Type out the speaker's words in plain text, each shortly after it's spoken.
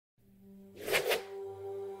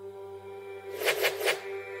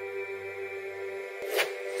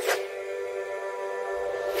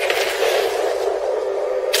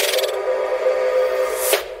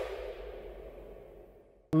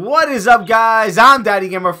What is up, guys? I'm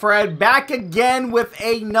DaddyGamerFred, back again with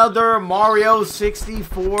another Mario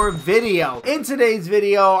 64 video. In today's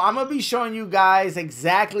video, I'm going to be showing you guys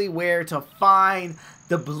exactly where to find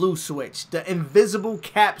the blue switch, the invisible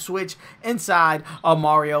cap switch inside of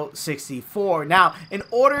Mario 64. Now, in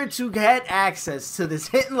order to get access to this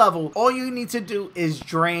hidden level, all you need to do is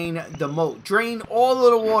drain the moat. Drain all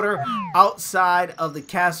of the water outside of the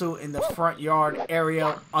castle in the front yard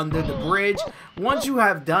area under the bridge. Once you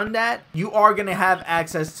have done that, you are going to have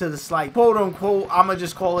access to this, like, quote unquote, I'm going to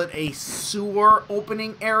just call it a sewer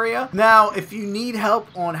opening area. Now, if you need help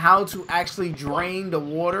on how to actually drain the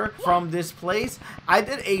water from this place, I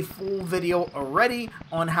did a full video already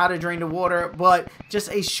on how to drain the water, but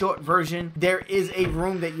just a short version. There is a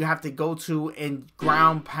room that you have to go to and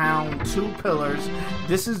ground pound 2 pillars.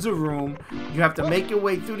 This is the room. You have to make your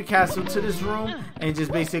way through the castle to this room and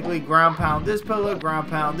just basically ground pound this pillar, ground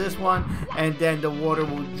pound this one, and then the water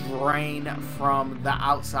will drain from the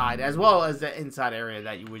outside as well as the inside area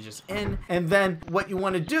that you were just in. And then what you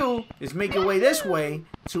want to do is make your way this way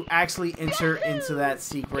to actually enter into that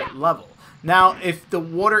secret level. Now, if the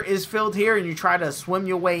water is filled here and you try to swim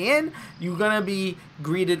your way in, you're going to be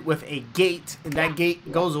greeted with a gate, and that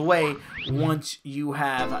gate goes away once you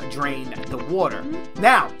have drained the water.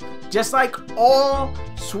 Now, just like all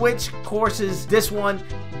Switch courses, this one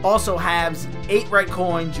also has 8 red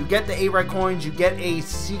coins. You get the 8 red coins, you get a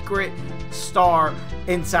secret star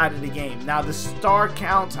inside of the game. Now, the star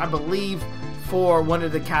counts, I believe, for one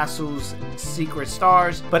of the castle's secret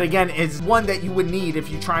stars, but again, it's one that you would need if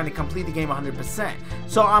you're trying to complete the game 100%.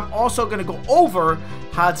 So I'm also going to go over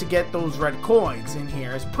how to get those red coins in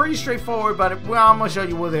here. It's pretty straightforward, but I'm going to show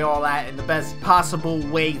you where they're all at and the best possible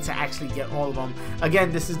way to actually get all of them.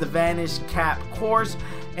 Again, this is the Vanish cap course,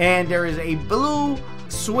 and there is a blue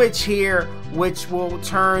switch here which will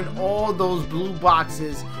turn all those blue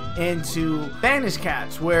boxes into Vanish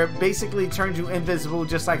caps, where it basically turns you invisible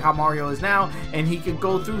just like how Mario is now, and he could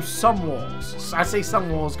go through some walls. I say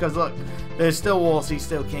some walls because look, there's still walls he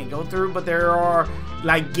still can't go through, but there are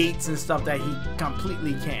like gates and stuff that he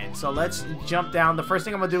completely can't. So let's jump down. The first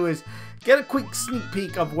thing I'm gonna do is get a quick sneak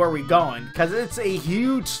peek of where we're going, because it's a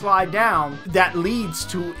huge slide down that leads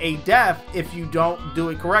to a death if you don't do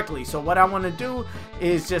it correctly. So what I want to do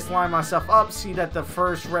is just line myself up, see that the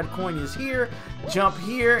first red coin is here, jump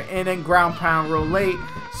here, and then ground pound real late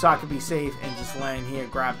so I can be safe and just land here,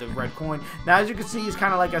 grab the red coin. Now, as you can see, it's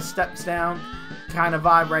kind of like a steps down kind of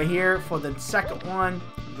vibe right here. For the second one,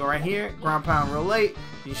 you go right here, ground pound real late.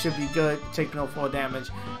 You should be good, take no fall damage.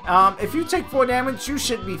 If you take 4 damage, you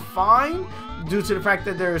should be fine, due to the fact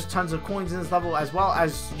that there's tons of coins in this level, as well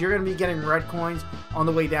as you're going to be getting red coins on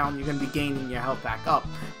the way down. You're going to be gaining your health back up.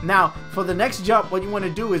 Now, for the next jump, what you want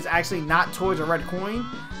to do is actually not towards a red coin.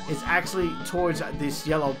 It's actually towards this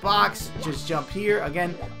yellow box. Just jump here.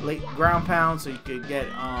 Again, late ground pound so you could get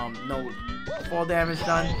no fall damage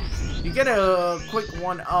done. You get a quick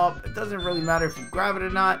one up. It doesn't really matter if you grab it or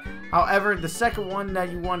not. However, the second one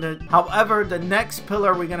that you want to... However, the next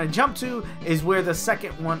pillar we're going to jump to is where the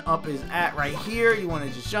second one up is at right here. You want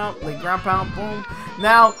to just jump, late ground pound, boom.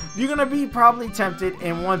 Now, you're going to be probably tempted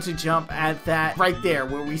and want to jump at that right there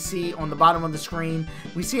where we see on the bottom of the screen.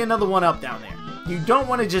 We see another one up down there. You don't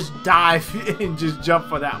want to just dive and just jump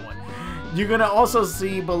for that one. You're going to also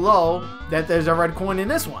see below that there's a red coin in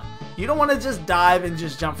this one. You don't want to just dive and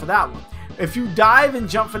just jump for that one. If you dive and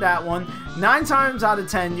jump for that one, 9 times out of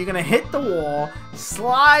 10, you're going to hit the wall,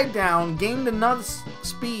 slide down, gain enough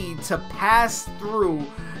speed to pass through,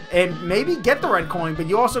 and maybe get the red coin, but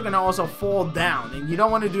you're also going to fall down. And you don't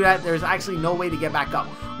want to do that. There's actually no way to get back up.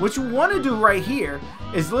 What you want to do right here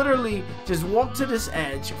is literally just walk to this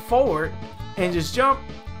edge, forward, and just jump,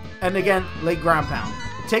 and again, late ground pound.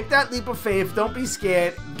 Take that leap of faith, don't be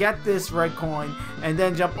scared, get this red coin, and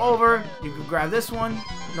then jump over. You can grab this one,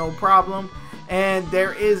 no problem. And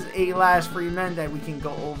there is a last free mend that we can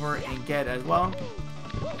go over and get as well.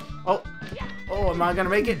 Oh, am I gonna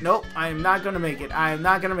make it? Nope, I am not gonna make it. I am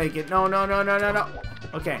not gonna make it. No.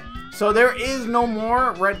 Okay, so there is no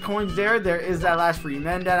more red coins there. There is that last free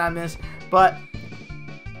mend that I missed, but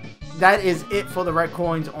that is it for the red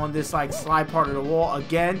coins on this like slide part of the wall.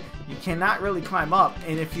 Again, you cannot really climb up,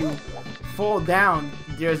 and if you fall down,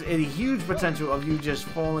 there's a huge potential of you just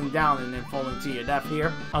falling down and then falling to your death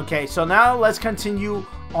here. Okay, so now let's continue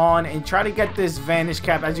on and try to get this Vanish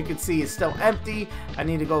cap. As you can see, it's still empty. I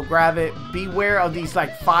need to go grab it. Beware of these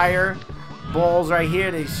like fire balls right here.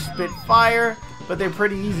 They spit fire, but they're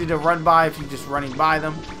pretty easy to run by if you're just running by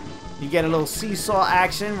them. You get a little seesaw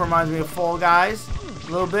action. Reminds me of Fall Guys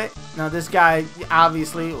a little bit. Now this guy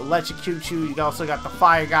obviously will electrocute you. You also got the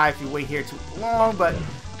fire guy if you wait here too long, but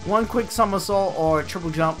one quick somersault or triple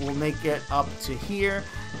jump will make it up to here.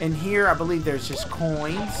 And here, I believe there's just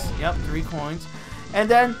coins. Yep, 3 coins. And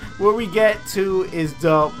then where we get to is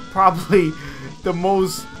probably the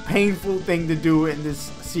most painful thing to do in this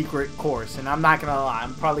secret course. And I'm not gonna lie,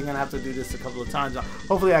 I'm probably gonna have to do this a couple of times.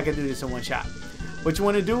 Hopefully I can do this in one shot. What you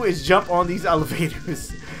want to do is jump on these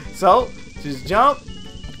elevators. So just jump,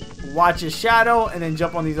 watch your shadow, and then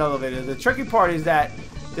jump on these elevators. The tricky part is that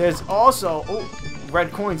there's also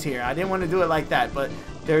red coins here. I didn't want to do it like that, but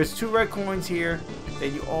there's 2 red coins here that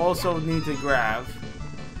you also need to grab.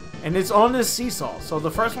 And it's on this seesaw. So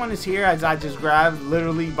the first one is here, as I just grabbed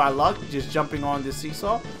literally by luck, just jumping on this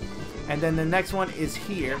seesaw. And then the next one is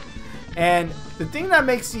here. And the thing that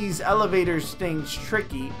makes these elevators things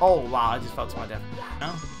tricky. Oh wow, I just fell to my death.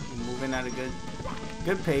 No, we're moving at a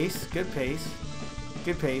good pace, good pace,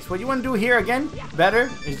 good pace. What you want to do here again,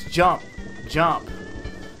 better, is jump, jump.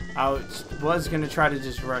 I was gonna try to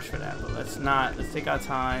just rush for that, but let's not. Let's take our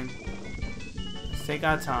time. Let's take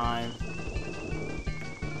our time.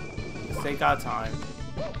 Let's take our time.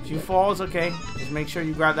 A few falls, okay. Just make sure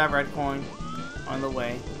you grab that red coin on the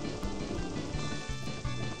way.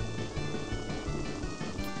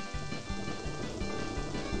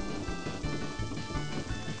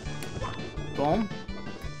 Boom.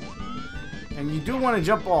 And you do want to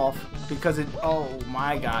jump off because it. Oh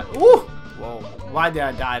my god. Ooh! Whoa. Why did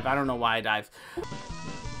I dive? I don't know why I dived.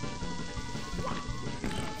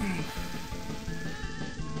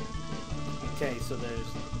 Okay, so there's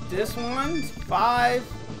this one, 5,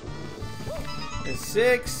 there's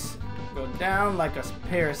 6, go down like a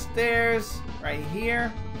pair of stairs right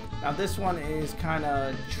here. Now this one is kind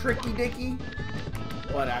of tricky-dicky,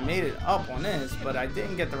 but I made it up on this, but I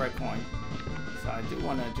didn't get the right coin. So I do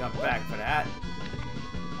want to jump back for that.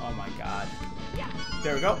 Oh my god.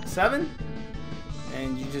 There we go, 7.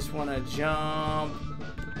 And you just want to jump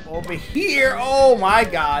over here. Oh my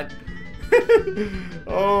god.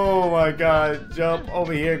 Oh my god. Jump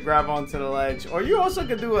over here, grab onto the ledge. Or you also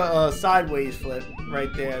could do a sideways flip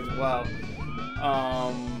right there as well.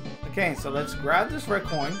 Okay, so let's grab this red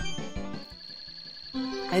coin.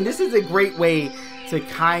 And this is a great way to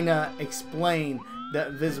kind of explain the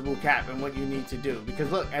invisible cap and what you need to do. Because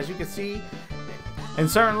look, as you can see, in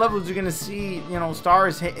certain levels you're gonna see, you know,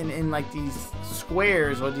 stars hitting in like these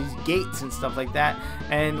squares or these gates and stuff like that.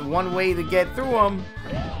 And one way to get through them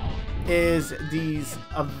is these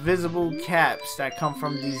invisible caps that come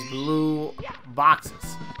from these blue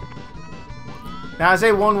boxes. Now I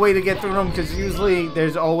say one way to get through them because usually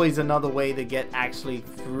there's always another way to get actually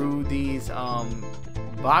through these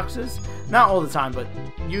boxes. Not all the time, but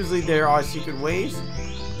usually there are secret ways.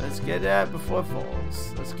 Let's get that before it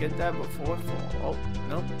falls. Let's get that before it falls. Oh,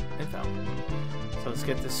 nope, it fell. So let's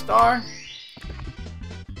get this star.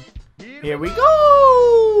 Here we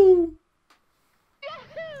go!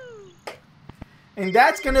 And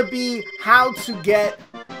that's gonna be how to get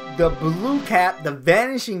the blue cap, the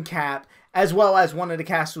vanishing cap, as well as one of the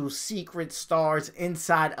castle's secret stars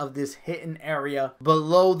inside of this hidden area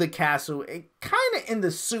below the castle, kind of in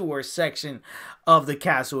the sewer section of the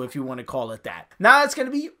castle, if you want to call it that. Now that's going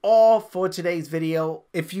to be all for today's video.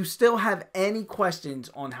 If you still have any questions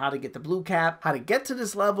on how to get the blue cap, how to get to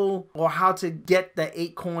this level, or how to get the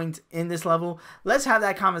 8 coins in this level, let's have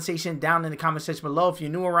that conversation down in the comment section below. If you're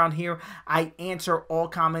new around here, I answer all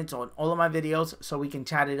comments on all of my videos, so we can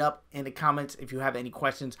chat it up in the comments if you have any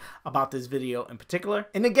questions about this video in particular.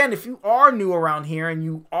 And again, if you are new around here and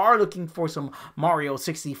you are looking for some Mario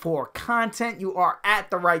 64 content, you are at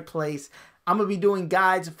the right place. I'm going to be doing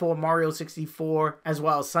guides for Mario 64 as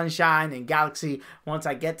well as Sunshine and Galaxy once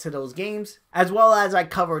I get to those games, as well as I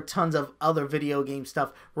cover tons of other video game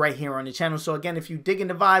stuff right here on the channel. So again, if you dig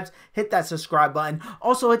into vibes, hit that subscribe button.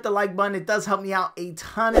 Also hit the like button. It does help me out a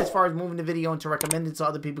ton as far as moving the video into recommended so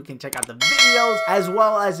other people can check out the videos, as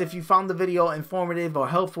well as if you found the video informative or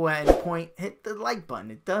helpful at any point, hit the like button.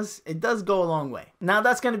 It does go a long way. Now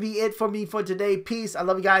that's going to be it for me for today. Peace. I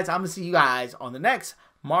love you guys. I'm going to see you guys on the next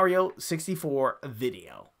Mario 64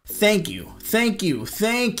 video. Thank you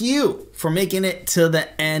for making it to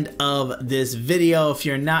the end of this video. If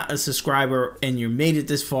you're not a subscriber and you made it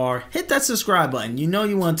this far, hit that subscribe button. You know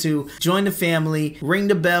you want to join the family, ring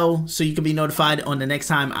the bell so you can be notified on the next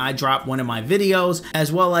time I drop one of my videos,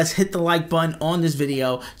 as well as hit the like button on this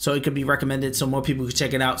video so it could be recommended so more people can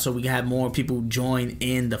check it out, so we can have more people join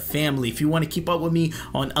in the family. If you want to keep up with me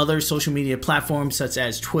on other social media platforms such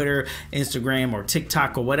as Twitter, Instagram, or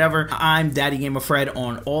TikTok or whatever, I'm DaddyGamerFred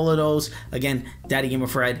on all of those. Again,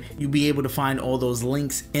 DaddyGamerFred. You'll be able to find all those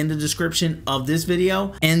links in the description of this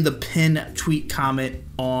video and the pinned tweet comment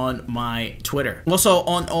on my Twitter. Also,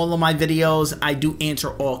 on all of my videos, I do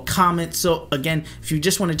answer all comments. So again, if you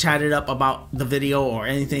just want to chat it up about the video or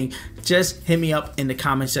anything, just hit me up in the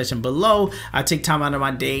comment section below. I take time out of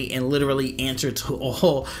my day and literally answer to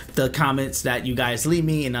all the comments that you guys leave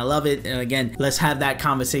me, and I love it. And again, let's have that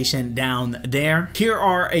conversation down there. Here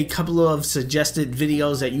are a couple of suggested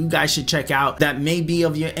videos that you guys should check out that may be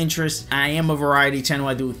of your interest. I am a variety channel.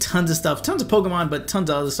 I do tons of stuff, tons of Pokemon, but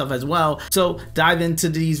tons of other stuff as well. So dive into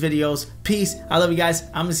these videos. Peace. I love you guys.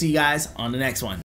 I'm gonna see you guys on the next one.